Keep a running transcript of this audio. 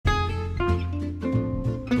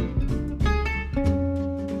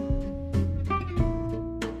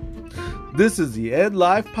This is the Ed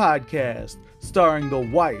Life Podcast, starring the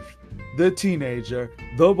wife, the teenager,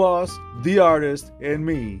 the boss, the artist, and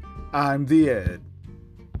me. I'm the Ed.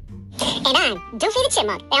 And I'm Doofy the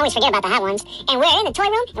Chipmunk. I always forget about the hot ones. And we're in the toy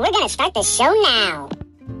room, and we're going to start the show now.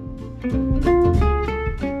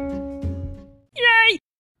 Yay!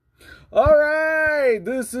 Alright,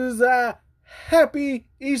 this is a happy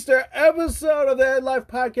Easter episode of the Ed Life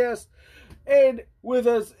Podcast. And with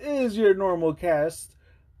us is your normal cast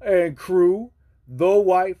and crew, the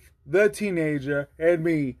wife, the teenager, and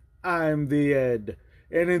me. I'm the Ed.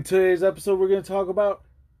 And in today's episode, we're going to talk about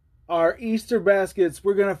our Easter baskets.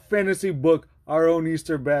 We're going to fantasy book our own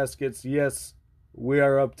Easter baskets. Yes, we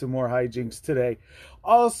are up to more hijinks today.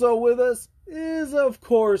 Also with us is, of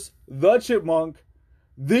course, the Chipmunk,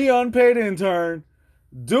 the unpaid intern,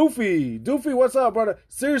 Doofy. Doofy, what's up, brother?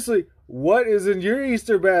 Seriously, what is in your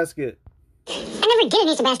Easter basket? I never get an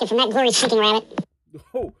Easter basket from that glory-seeking rabbit.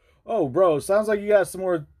 Oh, bro, sounds like you got some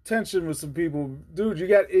more tension with some people. Dude, you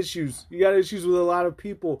got issues. You got issues with a lot of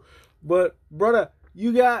people. But, brother,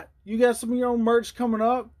 you got some of your own merch coming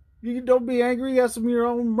up. You don't be angry. You got some of your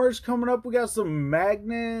own merch coming up. We got some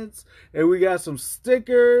magnets, and we got some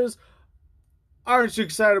stickers. Aren't you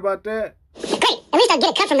excited about that? Great, at least I'll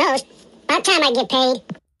get a cut from those. About time I get paid.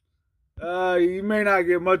 You may not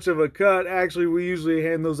get much of a cut. Actually, we usually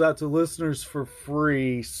hand those out to listeners for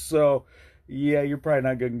free. So, yeah, you're probably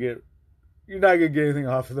not going to get... You're not going to get anything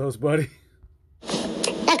off of those, buddy.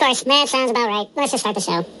 Of course, that sounds about right. Let's just start the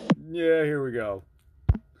show. Yeah, here we go.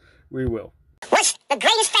 We will. What's the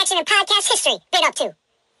greatest faction in podcast history been up to?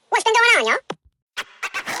 What's been going on, y'all?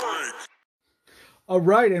 All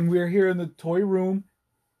right, and we're here in the toy room.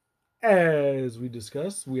 As we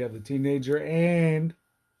discussed, we have the teenager and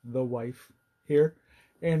the wife here.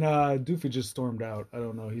 And Doofy just stormed out. I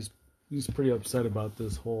don't know. He's pretty upset about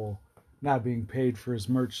this whole not being paid for his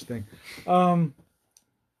merch thing. All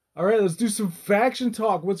right, let's do some faction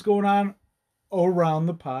talk. What's going on around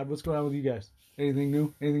the pod? What's going on with you guys? Anything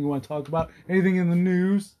new? Anything you want to talk about? Anything in the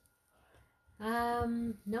news?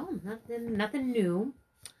 No, nothing new.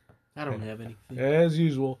 I don't have anything. As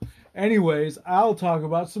usual. Anyways, I'll talk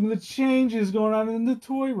about some of the changes going on in the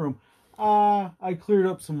toy room. I cleared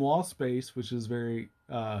up some wall space, which is very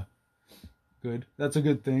good. That's a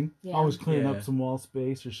good thing. Yeah. Always clearing up some wall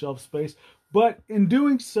space or shelf space. But in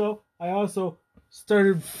doing so, I also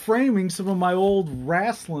started framing some of my old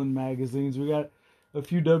wrestling magazines. We got a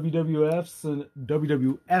few WWFs and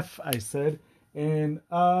WWF, I said, and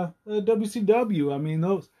WCW. I mean,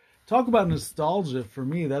 those talk about nostalgia for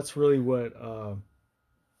me. That's really what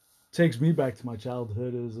takes me back to my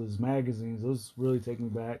childhood is those magazines. Those really take me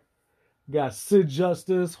back. Got Sid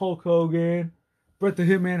Justice, Hulk Hogan, Bret the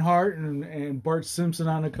Hitman Hart, and Bart Simpson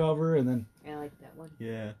on the cover, and then I like that one.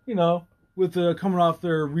 Yeah. you know, with coming off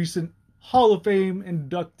their recent Hall of Fame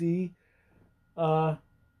inductee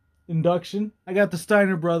induction. I got the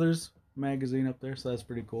Steiner Brothers magazine up there, so that's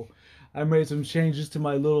pretty cool. I made some changes to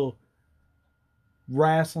my little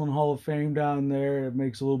wrestling Hall of Fame down there. It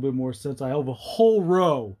makes a little bit more sense. I have a whole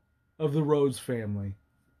row of the Rhodes family.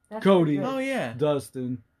 That's Cody, pretty good. Oh yeah.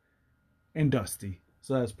 Dustin, and Dusty.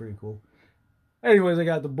 So that's pretty cool. Anyways, I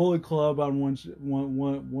got the Bullet Club on one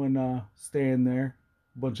stand there.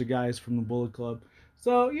 A bunch of guys from the Bullet Club.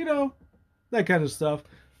 So, you know, that kind of stuff.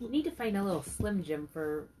 You need to find a little Slim Jim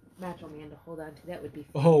for Macho Man to hold on to. That would be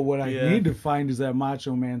fun. Oh, what I Yeah. need to find is that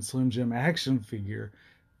Macho Man Slim Jim action figure.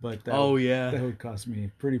 But that that would cost me a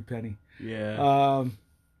pretty penny. Yeah.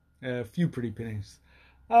 A few pretty pennies.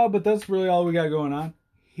 But that's really all we got going on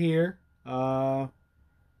here.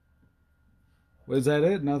 Was that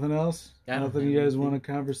it? Nothing else? I don't Nothing have you guys anything. want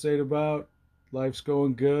to conversate about? Life's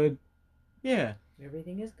going good. Yeah.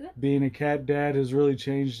 Everything is good. Being a cat dad has really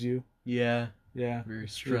changed you. Yeah. Yeah. Very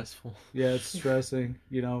stressful. Yeah, it's stressing.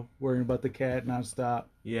 You know, worrying about the cat nonstop.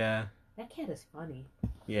 Yeah. That cat is funny.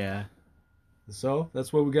 Yeah. So,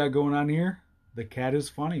 that's what we got going on here. The cat is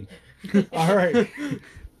funny. All right.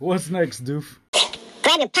 What's next, Doof?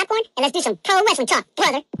 Grab your popcorn, and let's do some pro wrestling talk,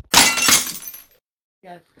 brother.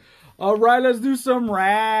 Yeah. All right, let's do some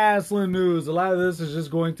wrestling news. A lot of this is just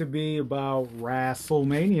going to be about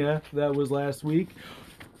WrestleMania that was last week.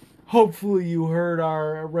 Hopefully you heard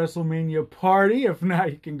our WrestleMania party. If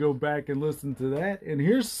not, you can go back and listen to that. And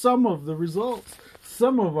here's some of the results.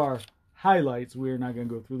 Some of our highlights. We're not going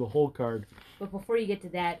to go through the whole card. But before you get to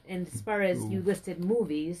that, and as far as you listed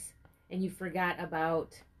movies, and you forgot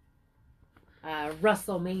about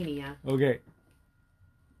WrestleMania, Okay.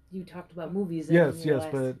 you talked about movies. Yes,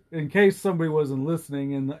 but in case somebody wasn't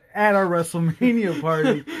listening, and at our WrestleMania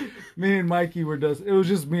party, me and Mikey were it was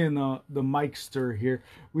just me and the Mikester here.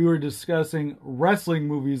 We were discussing wrestling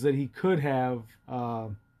movies that he could have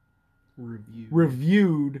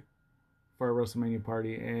reviewed for our WrestleMania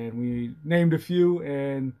party, and we named a few.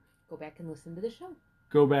 And go back and listen to the show.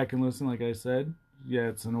 Go back and listen, like I said. Yeah,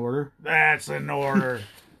 it's in order. That's in order.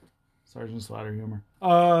 Sergeant Slaughter humor.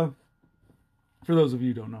 For those of you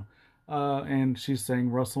who don't know. And she's saying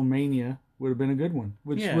WrestleMania would have been a good one,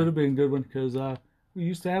 which would have been a good one because we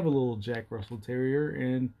used to have a little Jack Russell Terrier,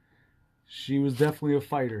 and she was definitely a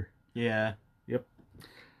fighter. Yeah. Yep.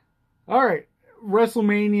 All right.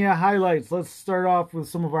 WrestleMania highlights. Let's start off with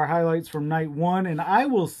some of our highlights from night one, and I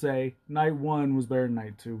will say night one was better than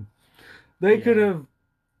night two. They could have.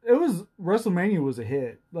 WrestleMania was a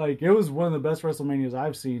hit. Like, it was one of the best WrestleManias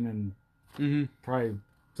I've seen in probably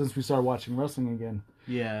since we started watching wrestling again.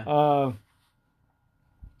 Yeah.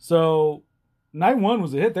 So night one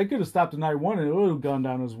was a hit. They could have stopped at night one and it would have gone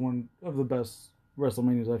down as one of the best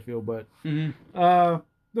WrestleManias, I feel. But then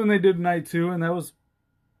they did night two, and that was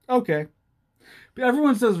okay. But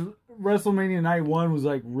everyone says WrestleMania night one was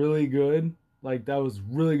like really good. Like, that was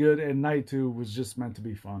really good, and night two was just meant to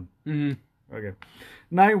be fun. Okay.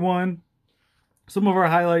 Night one, some of our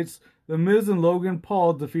highlights. The Miz and Logan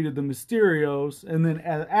Paul defeated the Mysterios, and then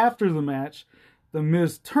after the match, the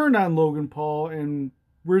Miz turned on Logan Paul, and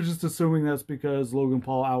we're just assuming that's because Logan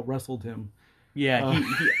Paul out-wrestled him. Yeah, he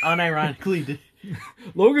unironically did.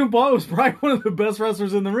 Logan Paul was probably one of the best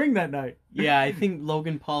wrestlers in the ring that night. Yeah, I think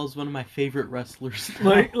Logan Paul is one of my favorite wrestlers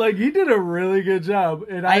now. Like he did a really good job.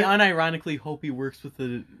 And I unironically hope he works with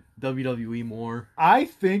the WWE more. I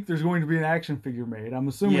think there's going to be an action figure made. I'm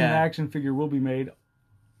assuming an action figure will be made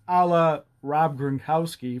a la Rob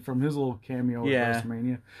Gronkowski from his little cameo at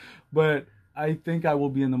WrestleMania. But I think I will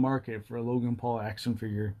be in the market for a Logan Paul action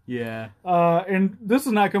figure. Yeah. And this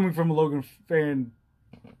is not coming from a Logan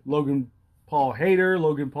Paul hater,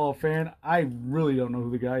 Logan Paul fan. I really don't know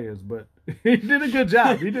who the guy is, but he did a good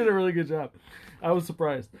job. He did a really good job. I was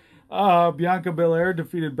surprised. Bianca Belair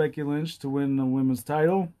defeated Becky Lynch to win the women's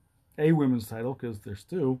title. A women's title, because there's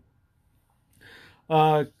two.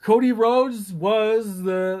 Cody Rhodes was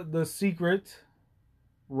the secret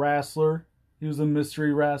wrestler. He was a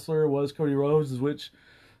mystery wrestler. Was Cody Rhodes, which,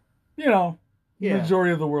 the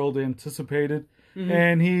majority of the world anticipated.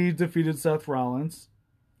 And he defeated Seth Rollins.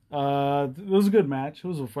 It was a good match. It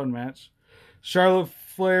was a fun match. Charlotte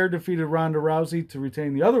Flair defeated Ronda Rousey to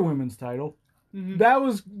retain the other women's title. That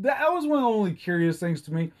was one of the only curious things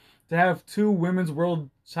to me, to have two women's world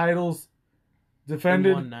titles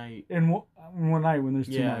defended in one night. In one night when there's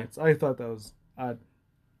two nights. I thought that was odd.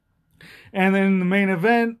 And then the main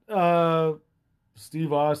event,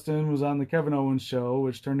 Steve Austin was on the Kevin Owens show,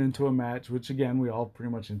 which turned into a match, which again we all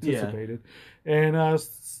pretty much anticipated. And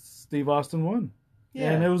Steve Austin won.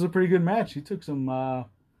 Yeah. And it was a pretty good match. He took some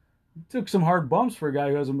hard bumps for a guy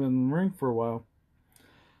who hasn't been in the ring for a while.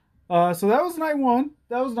 So that was night one.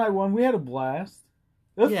 We had a blast.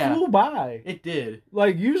 It flew by. It did.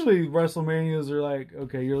 Like, usually WrestleManias are like,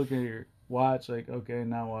 okay, you're looking at your watch, like, okay,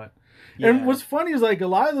 now what? Yeah. And what's funny is, like, a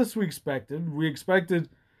lot of this we expected. We expected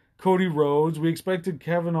Cody Rhodes. We expected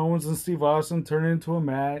Kevin Owens and Steve Austin turn into a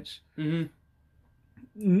match.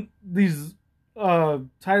 These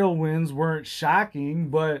title wins weren't shocking,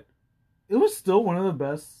 but it was still one of the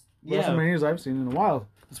best WrestleManias I've seen in a while,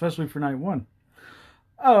 especially for night one.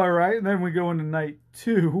 All right, and then we go into night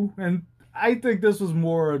two, and I think this was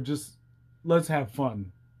more of just, let's have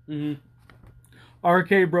fun.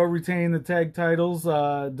 RK Bro retained the tag titles,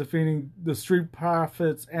 defeating the Street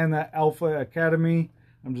Profits and the Alpha Academy.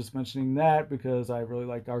 I'm just mentioning that because I really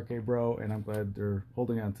like RK Bro, and I'm glad they're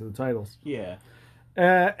holding on to the titles. Yeah.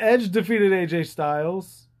 Edge defeated AJ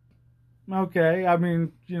Styles. Okay, I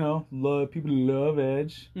mean, people love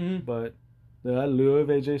Edge, but I love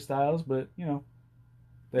AJ Styles, but,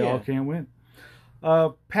 they all can't win.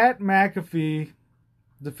 Pat McAfee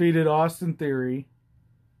defeated Austin Theory.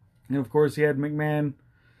 And, of course, he had McMahon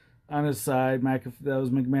on his side. That was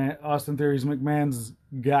Austin Theory's McMahon's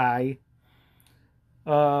guy.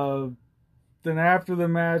 Then after the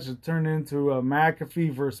match, it turned into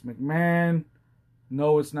McAfee versus McMahon.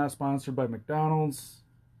 No, it's not sponsored by McDonald's.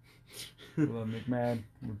 McMahon.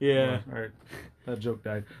 Yeah. All right. That joke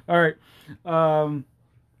died. All right.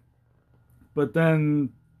 But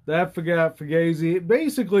then that forgot Fugazi.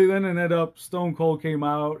 Basically, then it ended up Stone Cold came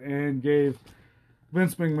out and gave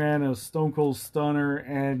Vince McMahon a Stone Cold Stunner.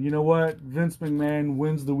 And you know what? Vince McMahon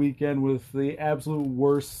wins the weekend with the absolute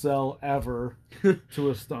worst sell ever to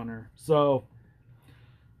a stunner. So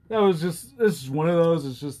this is one of those.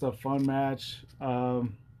 It's just a fun match.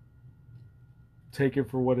 take it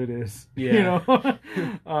for what it is. Yeah. You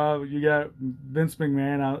know, you got Vince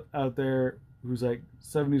McMahon out there who's like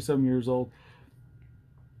 77 years old.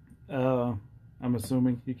 I'm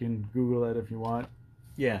assuming you can Google that if you want.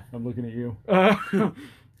 Yeah. I'm looking at you.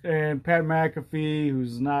 And Pat McAfee,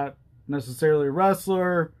 who's not necessarily a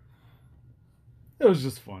wrestler. It was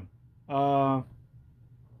just fun.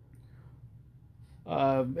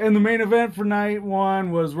 And the main event for night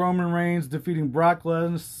one was Roman Reigns defeating Brock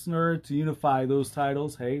Lesnar to unify those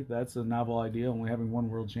titles. Hey, that's a novel idea, only having one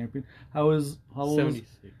world champion. How old is 76.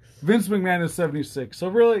 Vince McMahon is 76. So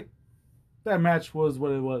really, that match was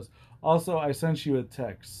what it was. Also, I sent you a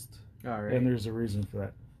text. All right. And there's a reason for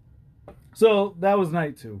that. So that was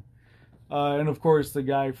night two. And of course, the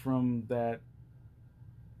guy from that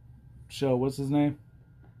show, what's his name?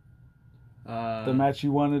 The match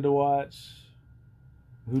you wanted to watch.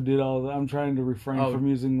 Who did all that? I'm trying to refrain from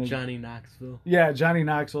using the... Johnny Knoxville. Yeah, Johnny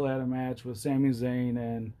Knoxville had a match with Sami Zayn,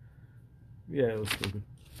 and... Yeah, it was stupid.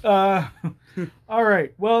 All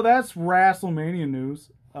right. Well, that's WrestleMania news.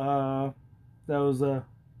 That was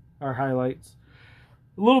our highlights.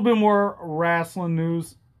 A little bit more wrestling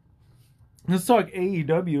news. Let's talk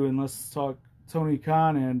AEW, and let's talk Tony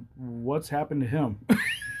Khan and what's happened to him.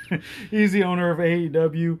 He's the owner of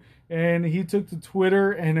AEW, and he took to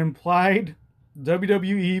Twitter and implied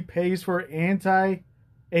WWE pays for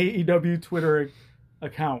anti-AEW Twitter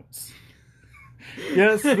accounts.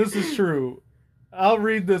 Yes, this is true. I'll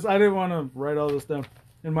read this. I didn't want to write all this down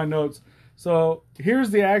in my notes. So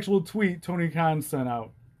here's the actual tweet Tony Khan sent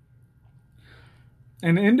out.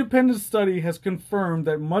 An independent study has confirmed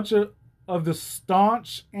that much of the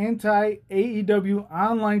staunch anti-AEW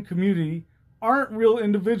online community aren't real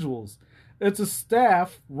individuals. It's a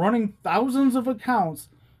staff running thousands of accounts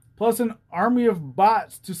plus an army of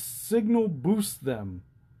bots to signal boost them.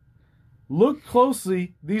 Look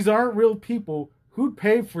closely, these aren't real people. Who'd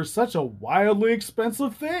pay for such a wildly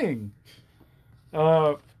expensive thing?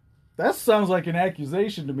 That sounds like an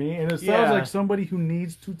accusation to me, and it sounds like somebody who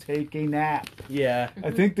needs to take a nap. Yeah.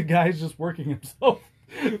 I think the guy's just working himself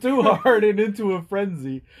too hard and into a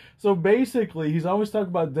frenzy. So basically, he's always talking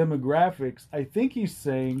about demographics. I think he's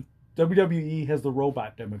saying WWE has the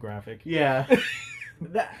robot demographic. Yeah.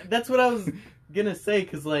 That's what I was gonna say,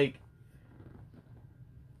 because like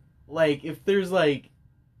if there's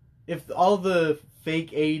if all the fake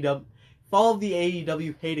AEW, if all of the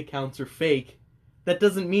AEW hate accounts are fake, that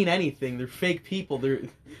doesn't mean anything. They're fake people.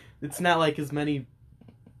 It's not like as many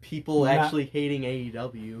people actually hating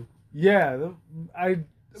AEW. Yeah, I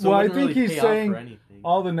think he's saying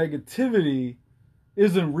all the negativity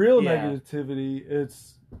isn't real negativity.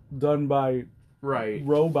 It's done by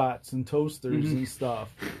robots and toasters and stuff.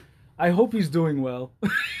 I hope he's doing well.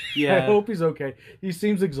 Yeah. I hope he's okay. He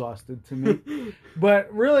seems exhausted to me.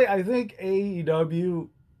 But really, I think AEW,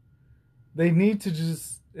 they need to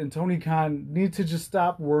just, and Tony Khan need to just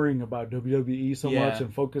stop worrying about WWE so much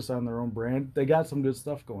and focus on their own brand. They got some good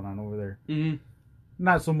stuff going on over there. Mm-hmm.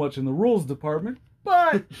 Not so much in the rules department,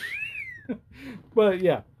 but but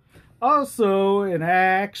yeah. Also, in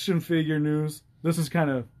action figure news, this is kind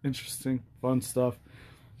of interesting, fun stuff.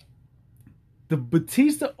 The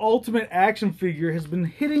Batista Ultimate action figure has been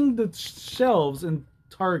hitting the shelves in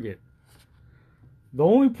Target. The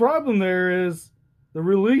only problem there is the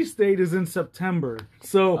release date is in September.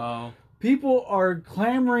 So people are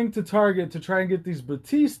clamoring to Target to try and get these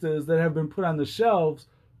Batistas that have been put on the shelves,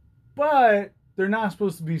 but they're not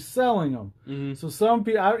supposed to be selling them. Mm-hmm. So some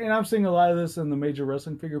people, and I'm seeing a lot of this in the Major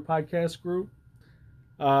Wrestling Figure Podcast group.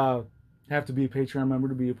 Have to be a Patreon member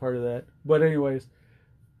to be a part of that. But anyways,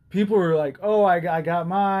 people were like, oh, I got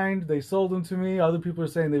mine. They sold them to me. Other people are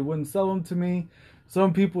saying they wouldn't sell them to me.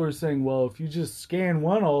 Some people are saying, well, if you just scan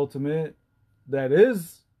one Ultimate that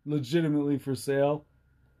is legitimately for sale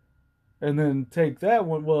and then take that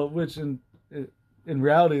one, well, which in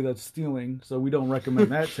reality that's stealing, so we don't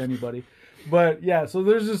recommend that to anybody. But yeah, so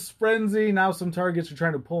there's this frenzy. Now some Targets are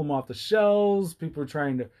trying to pull them off the shelves. People are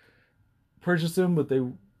trying to purchase them, but they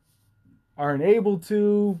aren't able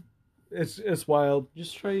to. It's wild.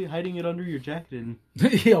 Just try hiding it under your jacket and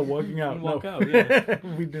walking out. Walk out. Yeah,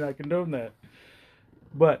 we do not condone that.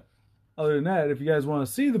 But other than that, if you guys want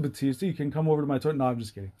to see the Batista, you can come over to my toy. No, I'm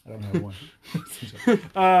just kidding. I don't have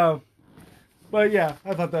one. But yeah,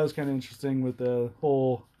 I thought that was kind of interesting with the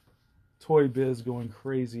whole toy biz going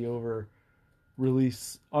crazy over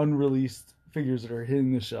unreleased figures that are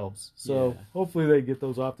hitting the shelves. So hopefully they get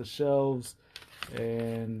those off the shelves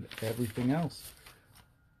and everything else.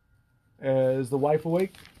 Is the wife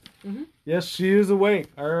awake? Mm-hmm. Yes, she is awake.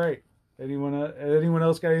 All right. Anyone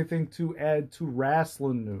else got anything to add to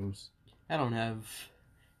wrestling news? I don't have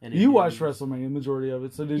And You watched WrestleMania, majority of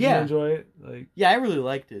it, so did you enjoy it? Like, yeah, I really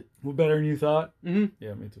liked it. better than you thought? Mm-hmm.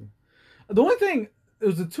 Yeah, me too. The only thing, it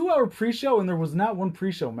was a 2-hour pre-show, and there was not one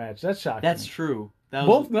pre-show match. That's shocking. That's true. That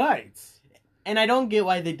was, Both nights. And I don't get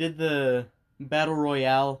why they did the Battle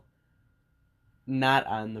Royale not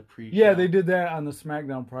on the pre-show. Yeah, they did that on the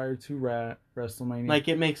SmackDown prior to WrestleMania. Like,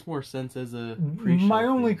 it makes more sense as a pre-show My thing.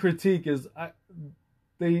 only critique is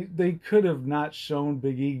they could have not shown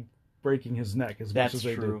Big E breaking his neck as much as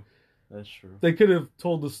they did. That's true. They could have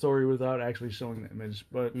told the story without actually showing the image,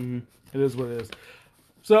 but Mm-hmm. it is what it is.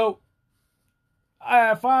 So,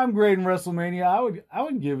 if I'm grading WrestleMania, I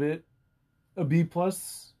would give it a B+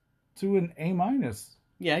 to an A-.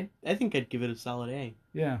 Yeah, I think I'd give it a solid A.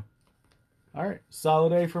 Yeah. All right,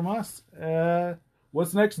 solid A from us.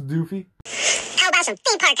 What's next, Doofy? How about some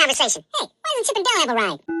theme park conversation? Hey, why doesn't Chip and Dale have a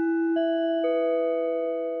ride?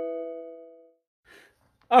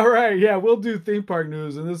 All right, yeah, we'll do theme park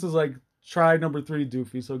news, and this is like try number 3,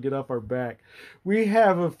 Doofy, so get off our back. We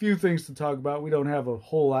have a few things to talk about. We don't have a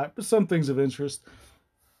whole lot, but some things of interest.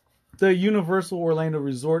 The Universal Orlando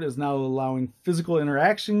Resort is now allowing physical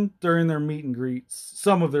interaction during their meet and greets,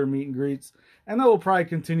 some of their meet and greets, and that will probably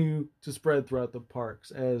continue to spread throughout the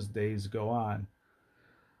parks as days go on.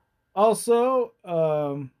 Also,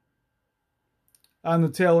 on the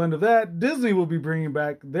tail end of that, Disney will be bringing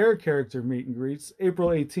back their character meet and greets April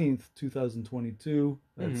 18th, 2022.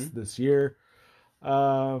 That's this year.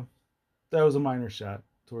 That was a minor shot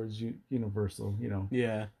towards Universal,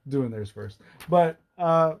 Yeah. doing theirs first. But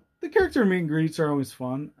the character meet and greets are always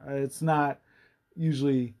fun. It's not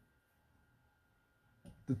usually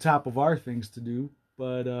the top of our things to do,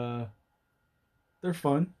 but they're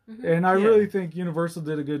fun. Mm-hmm. And I really think Universal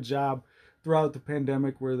did a good job throughout the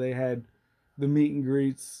pandemic where they had the meet and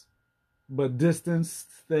greets, but distanced.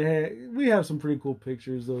 We have some pretty cool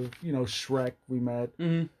pictures of Shrek we met,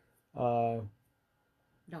 Mm-hmm.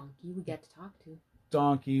 Donkey, we get to talk to.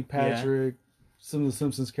 Donkey, Patrick, some of the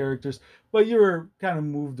Simpsons characters, but you were kind of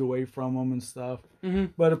moved away from them and stuff. Mm-hmm.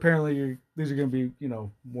 But apparently these are going to be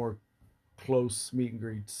more close meet and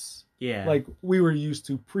greets, Yeah. like we were used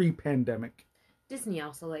to pre-pandemic. Disney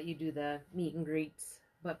also let you do the meet and greets,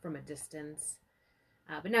 but from a distance.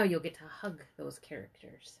 But now you'll get to hug those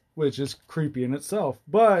characters. Which is creepy in itself,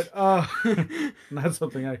 but not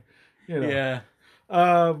something I. Yeah.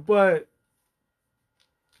 But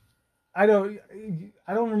I don't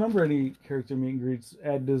remember any character meet and greets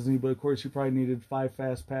at Disney, but of course you probably needed 5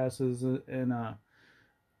 fast passes and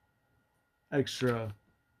extra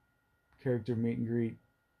character meet and greet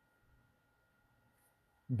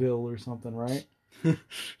bill or something, right?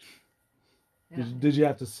 Yeah. Did you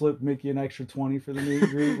have to slip Mickey an extra 20 for the meet and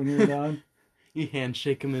greet when you were done? You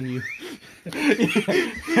handshake him and you...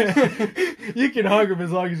 You can hug him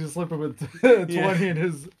as long as you slip him a 20 in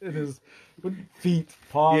his feet,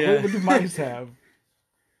 paw. Yeah. What do mice have?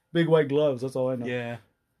 Big white gloves. That's all I know. Yeah.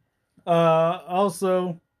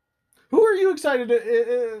 Also, who are you excited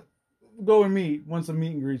to go and meet once the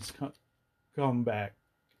meet and greets come back?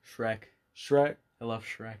 Shrek. Shrek. I love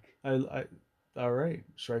Shrek. All right.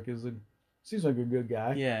 Shrek seems like a good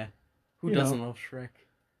guy. Yeah. Who You doesn't know. love Shrek?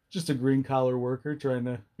 Just a green collar worker trying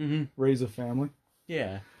to Mm-hmm. raise a family.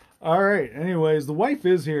 Yeah. All right. Anyways, the wife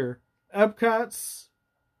is here. Epcot's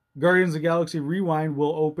Guardians of the Galaxy Rewind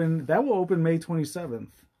will open. That will open May 27th.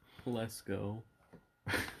 Let's go.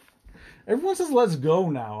 Everyone says "Let's go"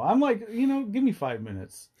 now. I'm like, give me 5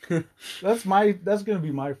 minutes. That's gonna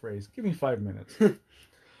be my phrase. Give me 5 minutes.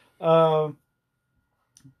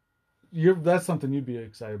 That's something you'd be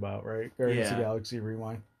excited about, right? Guardians of the Yeah. Galaxy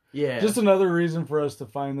Rewind. Yeah. Just another reason for us to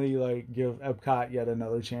finally give Epcot yet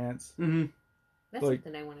another chance. Mm-hmm. That's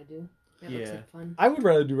something I want to do. That looks Yeah. like fun. I would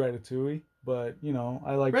rather do Ratatouille, but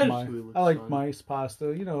I like Ratatouille looks I like fun. mice pasta,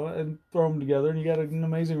 and throw them together, and you got an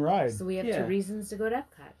amazing ride. So we have Yeah. 2 reasons to go to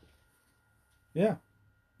Epcot. Yeah.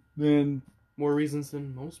 Then More reasons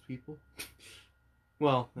than most people.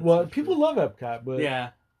 Well, that's well, not people true. love Epcot, but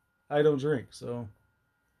Yeah. I don't drink, so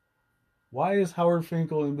why is Howard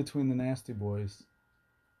Finkel in between the Nasty Boys?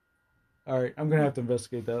 All right, I'm gonna have to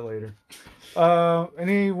investigate that later.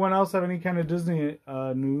 Anyone else have any kind of Disney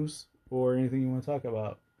news or anything you want to talk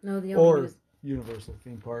about, No, the or only news, Universal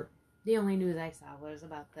theme park? the only news I saw was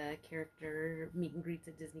about the character meet and greets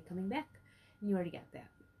at Disney coming back. And you already got that.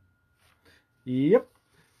 Yep.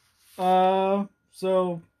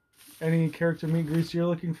 So any character meet and greets you're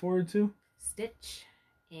looking forward to? Stitch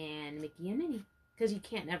and Mickey and Minnie. Because you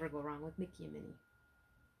can't ever go wrong with Mickey and Minnie.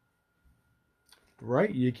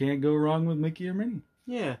 Right, you can't go wrong with Mickey or Minnie.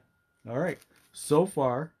 Yeah. All right. So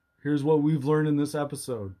far, here's what we've learned in this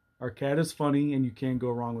episode. Our cat is funny, and you can't go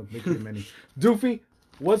wrong with Mickey and Minnie. Doofy,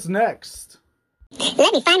 what's next?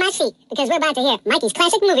 Let me find my seat, because we're about to hear Mikey's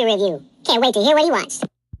classic movie review. Can't wait to hear what he wants.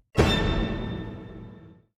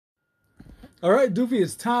 All right, Doofy,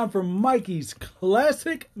 it's time for Mikey's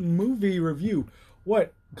classic movie review.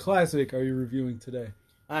 What classic are you reviewing today?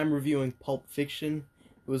 I'm reviewing Pulp Fiction.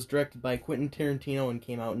 It was directed by Quentin Tarantino and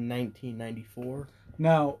came out in 1994.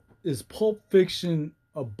 Now, is Pulp Fiction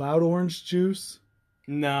about orange juice?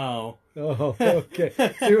 No. Oh, okay.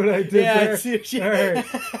 See what I did there? All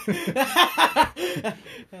right.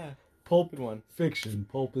 Pulp Good one. Fiction.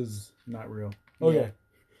 Pulp is not real. Yeah. Okay.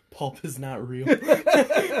 Pulp is not real.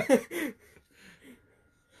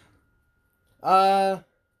 The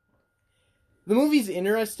movie's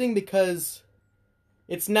interesting because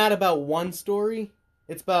it's not about one story.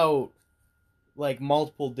 It's about, like,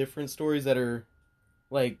 multiple different stories that are,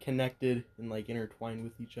 like, connected and, like, intertwined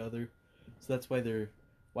with each other. So that's why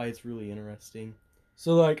it's really interesting.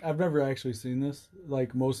 So, like, I've never actually seen this.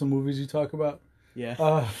 Like, most of the movies you talk about.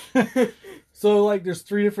 Yeah. So, like, there's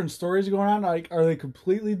 3 different stories going on. Like, are they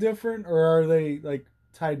completely different, or are they, like,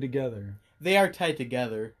 tied together? They are tied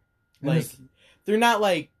together. And Like, this- they're not,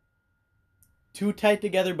 like, too tied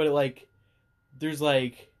together, but, like, there's,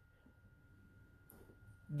 like...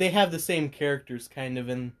 They have the same characters, kind of,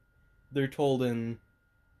 and they're told in...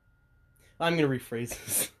 I'm gonna rephrase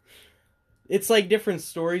this. It's, like, different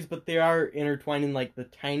stories, but they are intertwined in, like, the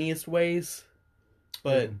tiniest ways.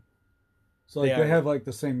 But, So, like, they they are. have, like,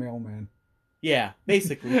 the same mailman. yeah,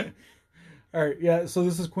 basically. All right, yeah, so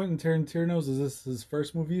this is Quentin Tarantino's. Is this his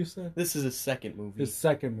first movie, you said? This is his second movie. His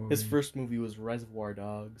second movie. His first movie was Reservoir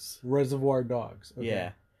Dogs. Reservoir Dogs.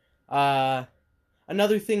 Okay. Yeah.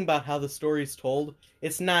 Another thing about how the story's told,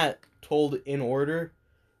 it's not told in order,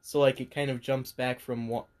 so, like, it kind of jumps back from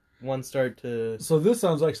one start to... So this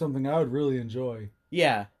sounds like something I would really enjoy.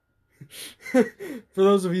 Yeah. For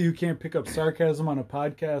those of you who can't pick up sarcasm on a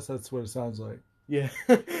podcast, that's what it sounds like. Yeah.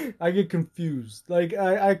 I get confused. Like,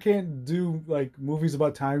 I can't do, like, movies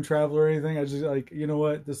about time travel or anything. I just, like, you know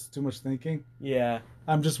what? This is too much thinking. Yeah.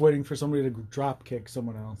 I'm just waiting for somebody to drop kick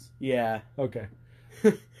someone else. Yeah. Okay.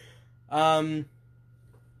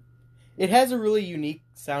 It has a really unique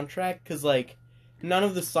soundtrack, because, like, none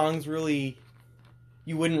of the songs really...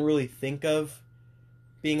 You wouldn't really think of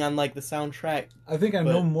being on, like, the soundtrack. I think I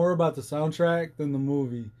know more about the soundtrack than the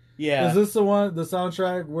movie. Yeah. Is this the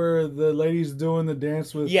soundtrack where the lady's doing the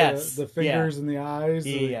dance with the fingers and the eyes?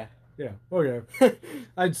 Yeah. Yeah. Okay.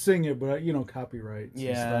 I'd sing it, but, you know, copyrights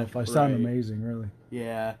and stuff. I sound right. amazing, really.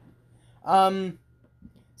 Yeah. Some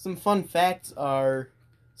fun facts are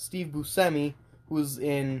Steve Buscemi, who was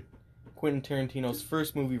in Quentin Tarantino's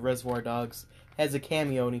first movie, Reservoir Dogs, has a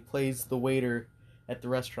cameo, and he plays the waiter at the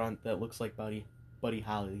restaurant that looks like Buddy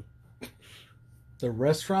Holly. The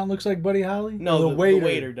restaurant looks like Buddy Holly? No, the the waiter.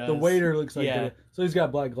 waiter does. The waiter looks like Yeah. Buddy. So he's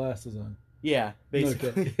got black glasses on. Yeah,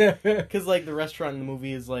 basically. Okay. Because, like, the restaurant in the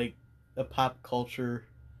movie is, like, a pop culture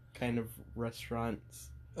kind of restaurant.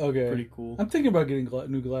 It's Okay. pretty cool. I'm thinking about getting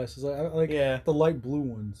new glasses. I like Yeah. the light blue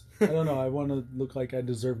ones. I don't know. I want to look like I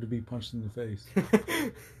deserve to be punched in the face.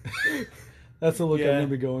 That's the look I'm Yeah. going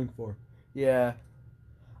to be going for. Yeah.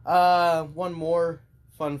 One more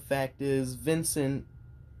fun fact is Vincent,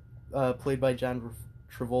 played by John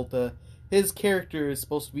Travolta, his character is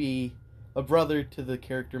supposed to be a brother to the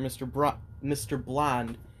character Mr.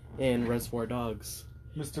 Blonde in Reservoir Dogs.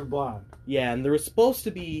 Mr. Blonde. Yeah, and there was supposed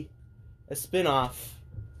to be a spin-off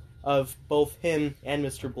of both him and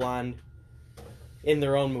Mr. Blonde in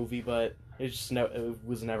their own movie, but it just it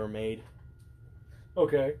was never made.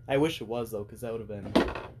 Okay. I wish it was, though, because that would have been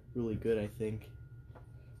really good, I think.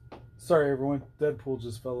 Sorry, everyone. Deadpool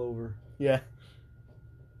just fell over. Yeah.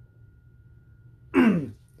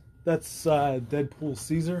 That's Deadpool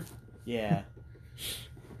Caesar. Yeah.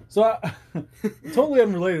 So, totally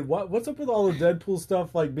unrelated. What's up with all the Deadpool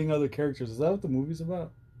stuff, like being other characters? Is that what the movie's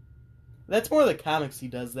about? That's more the comics he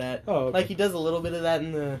does that. Oh, okay. Like, he does a little bit of that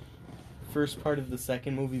in the first part of the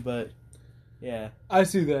second movie, but yeah. I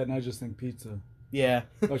see that, and I just think pizza. Yeah.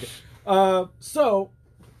 Okay. So,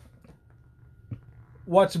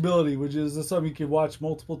 watchability, which is this something you could watch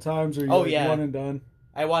multiple times, or you yeah. one and done?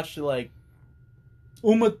 I watched it, like...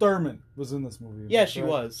 Uma Thurman was in this movie. Yeah, she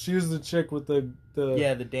was. She was the chick with the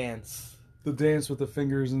the dance. the dance with the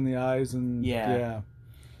fingers and the eyes and Yeah,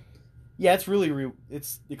 it's really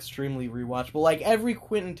it's extremely rewatchable. Like, every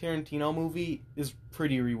Quentin Tarantino movie is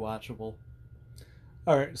pretty rewatchable.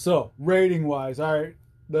 All right, so rating wise, all right,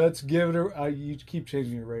 let's give it you keep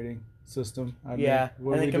changing your rating system. I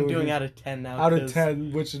think I'm doing here? out of 10 now. Out of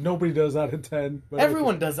 10, which nobody does out of 10. But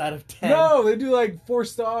Everyone does out of 10. No, they do like 4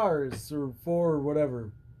 stars or 4 or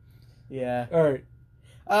whatever. Yeah. All right.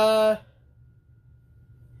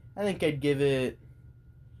 I think I'd give it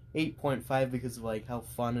 8.5 because of like how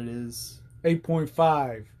fun it is.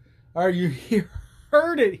 8.5. All right,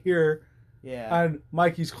 heard it here Yeah. on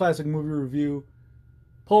Mikey's Classic Movie Review.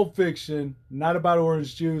 Pulp Fiction, not about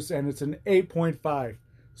orange juice, and it's an 8.5.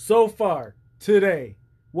 So far, today,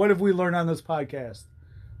 what have we learned on this podcast?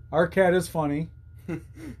 Our cat is funny. What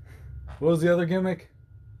was the other gimmick?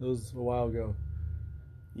 It was a while ago.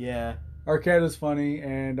 Yeah. Our cat is funny,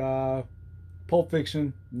 and Pulp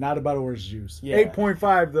Fiction, not about orange juice. Yeah.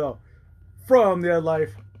 8.5, though, from the Ed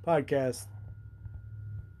Life Podcast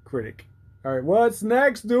Critic. All right, what's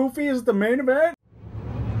next, Doofy? Is it the main event?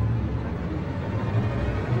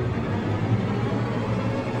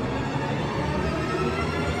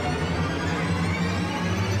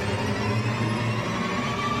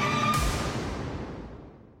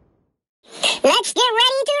 Let's get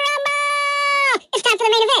ready to rumble! It's time for the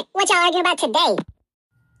main event. What y'all arguing about today?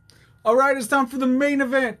 All right, it's time for the main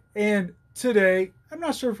event. And today, I'm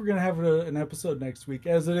not sure if we're going to have an episode next week,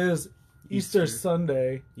 as it is Easter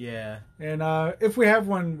Sunday. Yeah. And if we have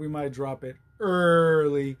one, we might drop it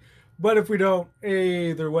early. But if we don't,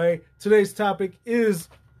 either way, today's topic is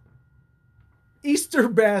Easter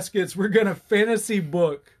baskets. We're going to fantasy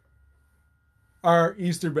book our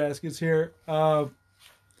Easter baskets here.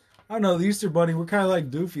 I don't know, the Easter Bunny, we're kind of like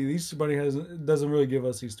Doofy. The Easter Bunny doesn't really give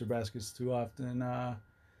us Easter baskets too often.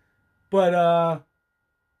 But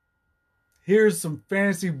here's some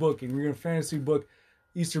fantasy booking. We're going to fantasy book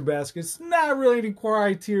Easter baskets. Not really any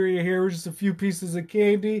criteria here. We're just a few pieces of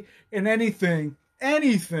candy and anything,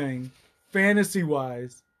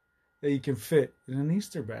 fantasy-wise, that you can fit in an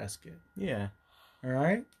Easter basket. Yeah. All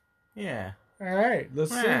right? Yeah. All right,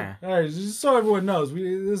 let's see. Yeah. All right, just so everyone knows,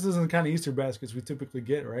 this isn't the kind of Easter baskets we typically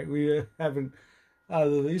get, right? We haven't.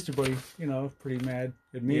 The Easter Bunny, pretty mad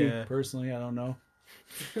at me personally. I don't know.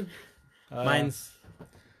 Mine's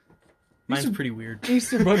pretty weird.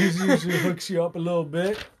 Easter Bunnies usually hooks you up a little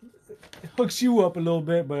bit,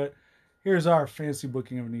 but here's our fancy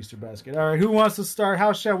booking of an Easter basket. All right, who wants to start?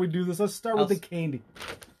 How shall we do this? Let's start with the candy.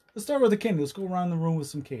 Let's go around the room with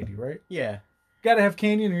some candy, right? Yeah. Got to have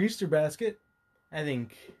candy in your Easter basket. I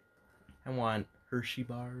think I want Hershey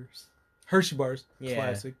bars. Hershey bars, Yeah.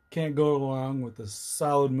 classic. Can't go wrong with the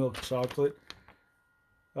solid milk chocolate.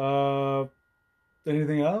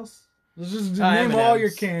 Anything else? Let's just name all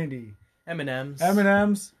your candy. M&M's.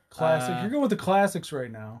 M&M's, classic. You're going with the classics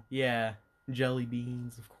right now. Yeah. Jelly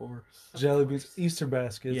beans, of course. Jelly beans, Easter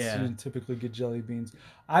baskets. Yeah. You typically get jelly beans.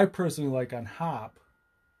 I personally like on Hop,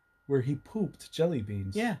 where he pooped jelly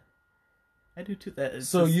beans. Yeah. I do too. That.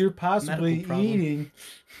 So you're possibly medical problem. eating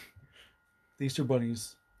the Easter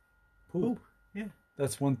Bunny's poop. Ooh, yeah.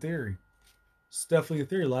 That's one theory. It's definitely a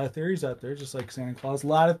theory. A lot of theories out there, just like Santa Claus. A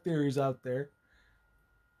lot of theories out there.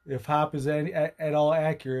 If Hop is at all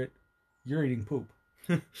accurate, you're eating poop.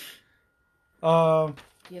 Do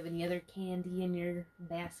you have any other candy in your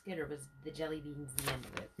basket, or was the jelly beans the end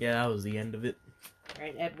of it? Yeah, that was the end of it. All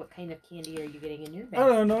right, Ed, what kind of candy are you getting in your I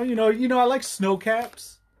basket? don't know. I like snow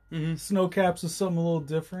caps. Mm-hmm. Snow caps is something a little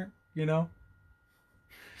different,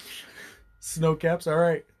 Snow caps, all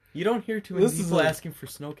right. You don't hear too many This is people a- asking for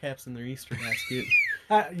snow caps in their Easter basket.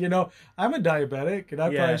 I'm a diabetic, and I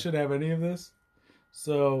Yeah. probably shouldn't have any of this.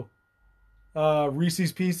 So,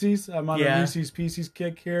 Reese's Pieces. I'm on a Reese's Pieces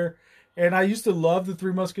kick here. And I used to love the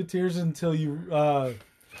Three Musketeers until you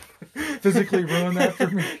physically ruined that for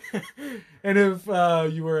me. And if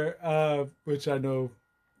you were, which I know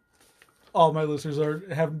all my listeners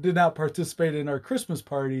did not participate in our Christmas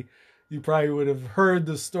party, you probably would have heard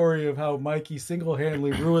the story of how Mikey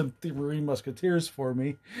single-handedly ruined the Three Musketeers for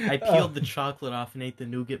me. I peeled the chocolate off and ate the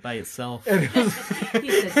nougat by itself. And it was,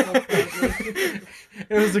 He said so proudly.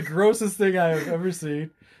 it was the grossest thing I have ever seen.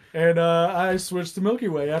 And I switched to Milky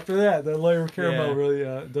Way after that. That layer of caramel really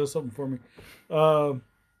does something for me. So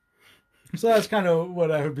that's kind of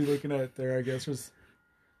what I would be looking at there, I guess, was,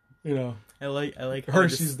 I like how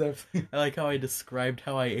Hershey's definitely. I like how I described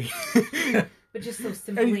how I ate. But just so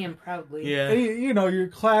simply and proudly. Yeah. And, your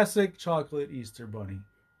classic chocolate Easter bunny.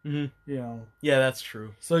 Mm-hmm. Yeah, that's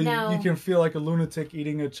true. So Now- you can feel like a lunatic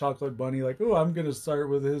eating a chocolate bunny, like, oh, I'm going to start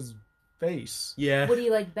with his face. Yeah. What do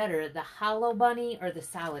you like better, the hollow bunny or the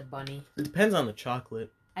solid bunny? It depends on the chocolate.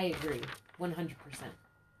 I agree, 100%.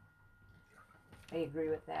 I agree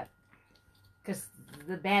with that. Because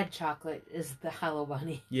the bad chocolate is the hollow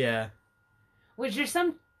bunny. Yeah. Which there's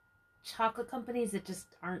some chocolate companies that just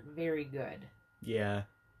aren't very good. Yeah.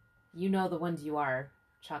 You know the ones you are.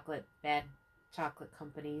 Bad chocolate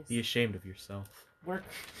companies. Be ashamed of yourself. Work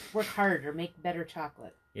harder, make better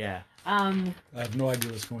chocolate. Yeah. I have no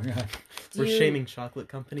idea what's going on. We're shaming chocolate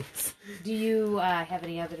companies. Do you have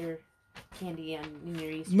any other candy in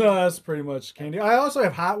your Easter? No, that's pretty much candy. I also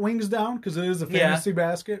have hot wings down because it is a fantasy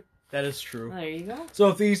basket. That is true. There you go. So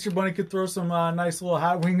if the Easter Bunny could throw some nice little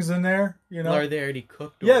hot wings in there, you know. Are they already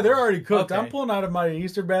cooked? Yeah, they're already cooked. Okay. I'm pulling out of my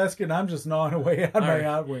Easter basket and I'm just gnawing away at my right.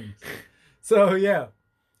 hot wings. So yeah,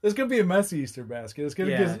 it's gonna be a messy Easter basket. It's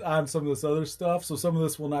gonna get on some of this other stuff, so some of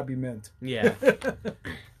this will not be mint. Yeah.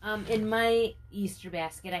 In my Easter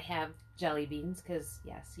basket, I have jelly beans because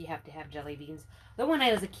yes, you have to have jelly beans. But when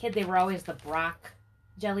I was a kid, they were always the Brock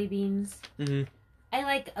jelly beans. Mm-hmm. I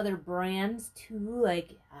like other brands too,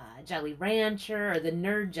 like Jolly Rancher or the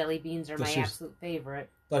Nerd jelly beans are my absolute favorite.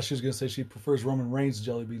 Thought she was gonna say she prefers Roman Reigns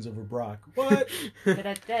jelly beans over Brock. What? You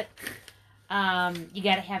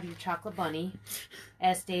got to have your chocolate bunny,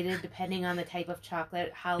 as stated, depending on the type of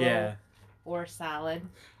chocolate, hollow or solid.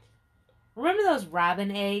 Remember those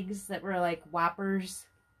robin eggs that were like Whoppers,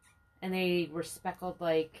 and they were speckled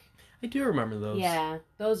like? I do remember those. Yeah,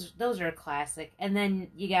 those are a classic. And then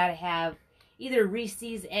you got to have either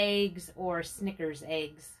Reese's eggs or Snickers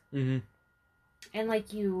eggs. Mm-hmm. And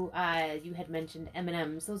like you had mentioned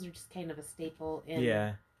M&Ms. Those are just kind of a staple in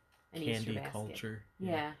an Easter candy basket. culture.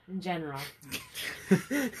 Yeah, in general.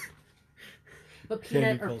 But Candy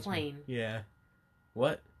peanut or culture. plain? Yeah.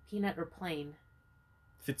 What? Peanut or plain?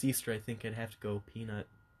 If it's Easter, I think I'd have to go peanut.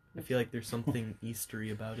 I feel like there's something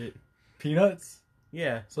Eastery about it. Peanuts?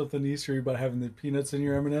 Yeah. Something Eastery about having the peanuts in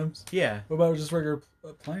your M&Ms? Yeah. What about just regular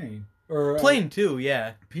plain? Or Plain too,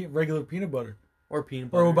 yeah. regular peanut butter? Or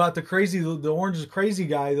peanut butter. Or about the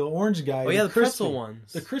orange guy? Oh yeah, the pretzel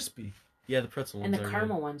ones. The crispy. Yeah, the pretzel ones And the are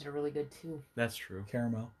caramel good. ones are really good too. That's true.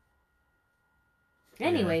 Caramel.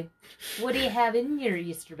 Anyway, what do you have in your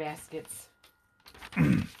Easter baskets?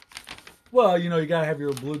 Well, you gotta have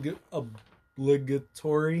your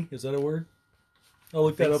obligatory. Is that a word? I'll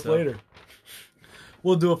look that up later.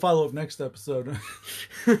 We'll do a follow-up next episode.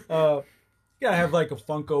 Gotta have like a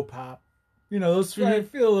Funko Pop. Those I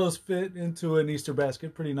feel those fit into an Easter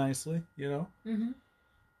basket pretty nicely. Mm-hmm.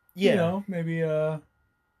 Yeah. Maybe an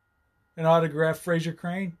autographed Fraser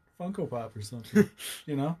Crane Funko Pop or something.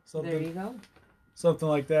 Something. There you go. Something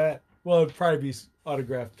like that. Well, it'd probably be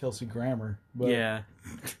autographed Kelsey Grammer. But... Yeah.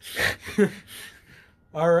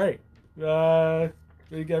 All right.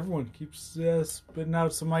 Everyone keeps spitting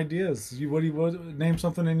out some ideas. What name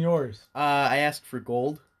something in yours? I asked for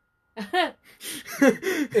gold.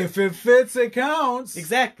 If it fits, it counts.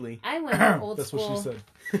 Exactly. I went with old That's school. what she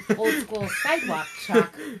said. Old school sidewalk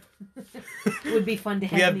chalk would be fun to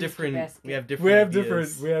have. We have in different. Easter basket. We have different.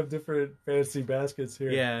 We have ideas. different fantasy baskets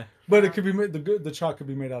here. Yeah, but it could be made, the chalk could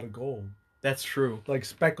be made out of gold, that's true. like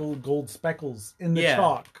gold speckles in the Yeah.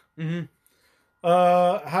 chalk. Mm-hmm.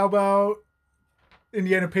 How about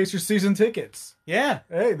Indiana Pacers season tickets? Yeah.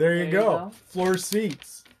 Hey, there you There you go. go. Floor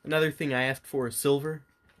seats Another thing I asked for is silver.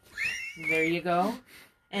 There you go.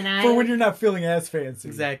 And I for when you're not feeling as fancy.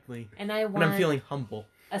 Exactly. and I When want I'm feeling humble.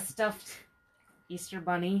 a stuffed Easter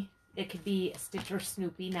bunny. It could be a Stitch or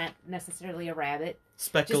Snoopy, not necessarily a rabbit.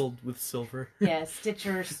 Speckled with silver. Yeah, Stitch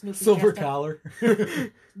or Snoopy Silver dressed up- collar.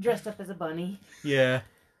 dressed up as a bunny. Yeah.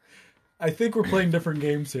 I think we're playing different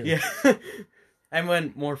games here. Yeah. I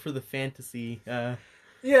went more for the fantasy. Yeah,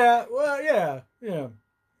 well, yeah.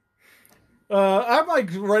 I'm like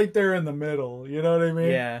right there in the middle. You know what I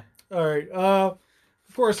mean? Yeah. All right. Of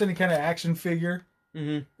course, any kind of action figure.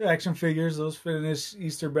 Mm-hmm. Action figures, those fit in this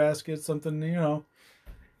Easter basket. Something,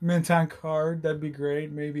 mint on card. That'd be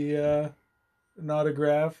great. Maybe an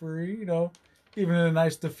autograph or, even a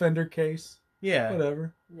nice Defender case. Yeah.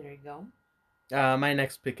 Whatever. There you go. My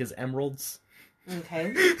next pick is emeralds.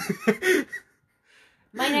 Okay.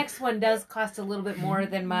 My next one does cost a little bit more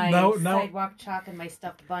than my No. sidewalk chalk and my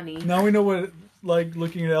stuffed bunny. Now we know what it's like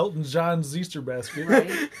looking at Elton John's Easter basket.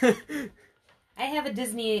 Right? I have a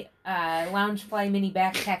Disney Loungefly mini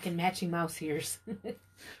backpack and matching mouse ears.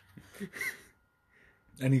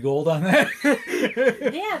 Any gold on that?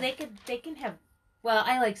 Yeah, they can have. Well,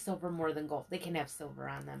 I like silver more than gold. They can have silver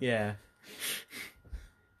on them. Yeah.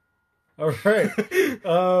 All right.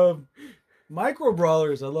 Micro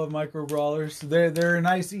brawlers. I love micro brawlers. They're a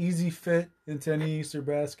nice, easy fit into any Easter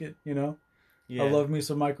basket. Yeah. I love me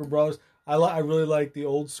some micro brawlers. I really like the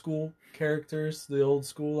old school characters. The old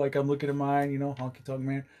school, like I'm looking at mine. Honky Tonk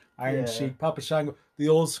Man, Iron Sheik, Papa Shango. The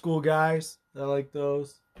old school guys. I like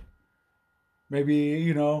those. Maybe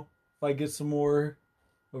if I get some more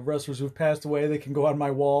of wrestlers who've passed away, they can go on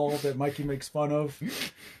my wall that Mikey makes fun of.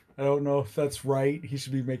 I don't know if that's right. He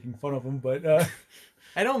should be making fun of them, but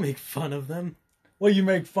I don't make fun of them. well, you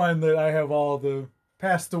make fun that I have all the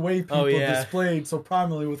passed away people Oh, yeah. displayed so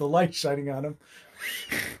prominently with a light shining on them.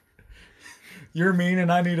 You're mean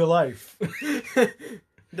and I need a life.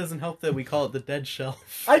 It doesn't help that we call it the dead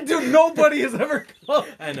shelf. I do. Nobody has ever called.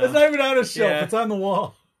 I know. It's not even on a shelf. Yeah. It's on the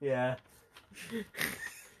wall. Yeah.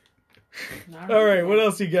 All right. What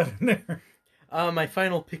else you got in there? My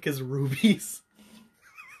final pick is rubies.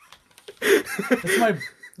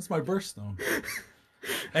 That's my birthstone.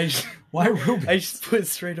 Why rubies? I just put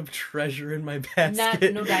straight up treasure in my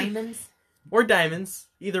basket. No diamonds? Or diamonds.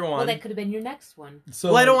 Either one. Well, that could have been your next one.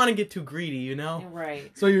 So, I don't want to get too greedy, you know?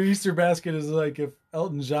 Right. So your Easter basket is like if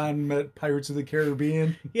Elton John met Pirates of the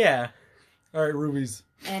Caribbean. Yeah. All right, rubies.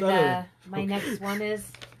 And my next one is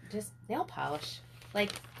just nail polish.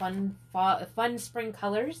 Like fun spring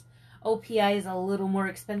colors. OPI is a little more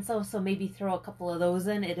expensive, so maybe throw a couple of those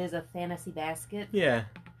in. It is a fantasy basket. Yeah.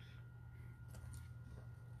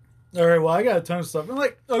 All right, well, I got a ton of stuff. And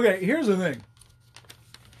like, okay, here's the thing.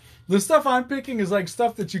 The stuff I'm picking is like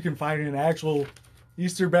stuff that you can find in an actual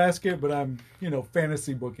Easter basket, but I'm,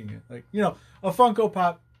 fantasy booking it. Like, a Funko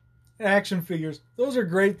Pop, action figures. Those are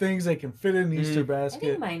great things. They can fit in an Easter I basket.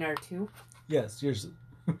 think mine are too. Yes, yours.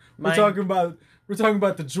 We're talking about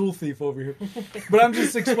the jewel thief over here. But I'm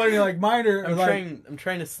just explaining like mine are I'm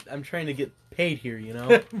trying to get paid here, you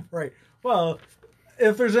know? Right. Well,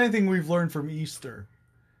 if there's anything we've learned from Easter,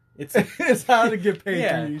 It's it's how to get paid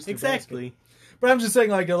yeah, through your Easter exactly. basket. But I'm just saying,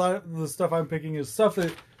 like, a lot of the stuff I'm picking is stuff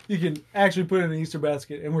that you can actually put in an Easter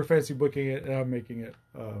basket, and we're fancy booking it, and I'm making it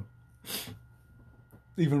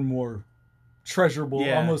even more treasurable.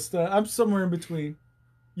 Yeah. Almost, I'm somewhere in between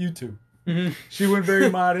you two. Mhm. She went very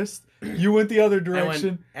modest. You went the other I direction.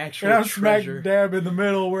 went actual And I'm treasure. smack dab in the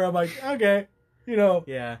middle where I'm like, okay,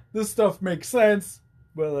 Yeah. this stuff makes sense,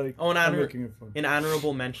 but like, Oh, and I'm making it fun. an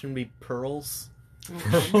honorable mention would be pearls.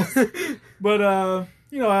 But, I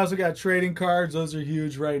also got trading cards. Those are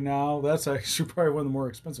huge right now. That's actually probably one of the more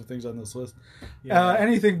expensive things on this list. Yeah.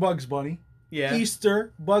 Anything Bugs Bunny. Yeah.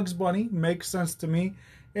 Easter, Bugs Bunny makes sense to me.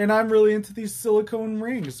 And I'm really into these silicone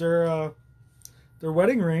rings. They're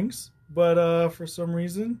wedding rings, but for some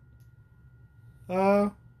reason,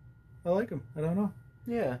 I like them. I don't know.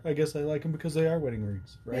 Yeah. I guess I like them because they are wedding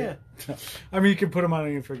rings, right? Yeah. I mean, you can put them on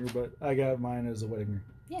any finger, but I got mine as a wedding ring.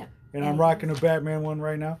 Yeah. And I'm rocking a Batman one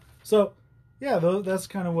right now. So, yeah, that's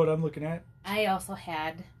kind of what I'm looking at. I also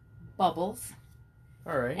had bubbles.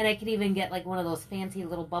 All right. And I could even get like one of those fancy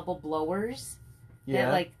little bubble blowers. Yeah.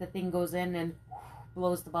 That like the thing goes in and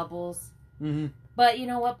blows the bubbles. Mm-hmm. But you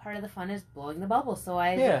know what? Part of the fun is blowing the bubbles. So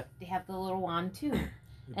I have the little wand too. It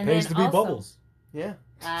And pays then to be also, bubbles. Yeah.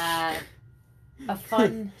 A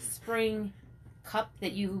fun spring cup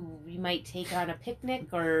that you might take on a picnic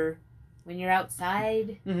or when you're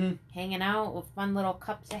outside Mm-hmm. hanging out, a fun little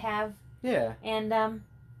cup to have. Yeah. And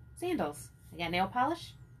sandals. I got nail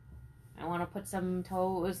polish. I want to put some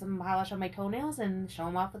polish on my toenails and show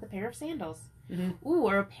them off with a pair of sandals. Mm-hmm. Ooh,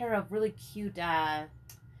 or a pair of really cute. They're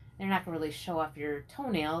not gonna really show off your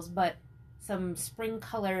toenails, but some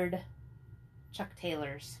spring-colored Chuck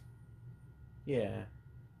Taylors. Yeah.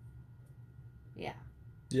 Yeah.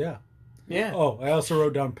 Yeah. Yeah. Oh, I also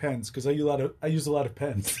wrote down pens because I use a lot of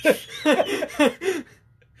pens.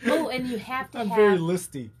 Oh, and you have to I'm have. very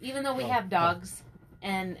listy. Even though we have dogs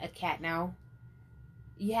and a cat now,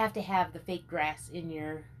 you have to have the fake grass in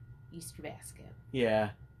your Easter basket. Yeah.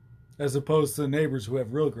 As opposed to the neighbors who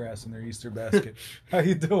have real grass in their Easter basket. How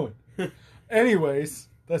you doing? Anyways,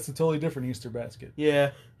 that's a totally different Easter basket. Yeah.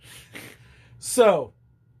 So,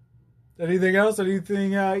 anything else?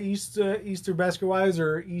 Anything Easter basket wise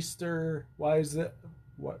or Easter wise that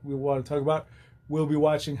what we want to talk about? We'll be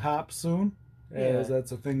watching Hop soon, as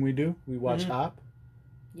that's a thing we do. We watch Hop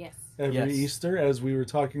Yes. every Easter, as we were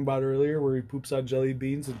talking about earlier, where he poops out jelly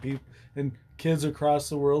beans and kids across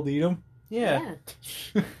the world eat them. Yeah.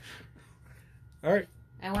 All right.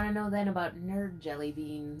 I want to know then about nerd jelly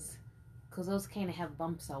beans. Because those kind of have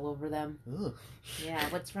bumps all over them. Ugh. Yeah,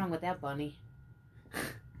 what's wrong with that bunny?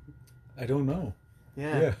 I don't know.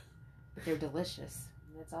 Yeah. But they're delicious.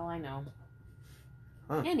 That's all I know.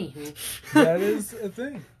 Huh. Anywho. That is a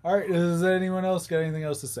thing. All right. Does anyone else got anything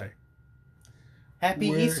else to say? Happy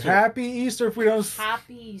Easter. Happy Easter.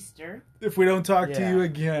 Happy Easter. If we don't talk to Yeah. you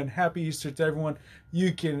again, happy Easter to everyone.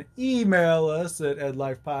 You can email us at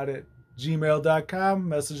edlifepod@gmail.com.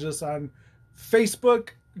 Message us on Facebook.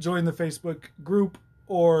 Join the Facebook group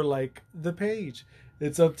or like the page.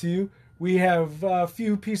 It's up to you. We have a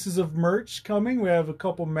few pieces of merch coming. We have a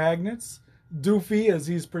couple magnets. Doofy, as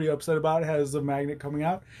he's pretty upset about, has a magnet coming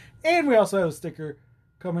out. And we also have a sticker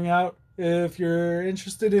coming out. If you're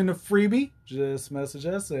interested in a freebie, just message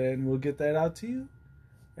us and we'll get that out to you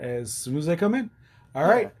as soon as they come in. All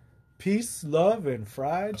right. Peace, love, and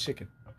fried chicken.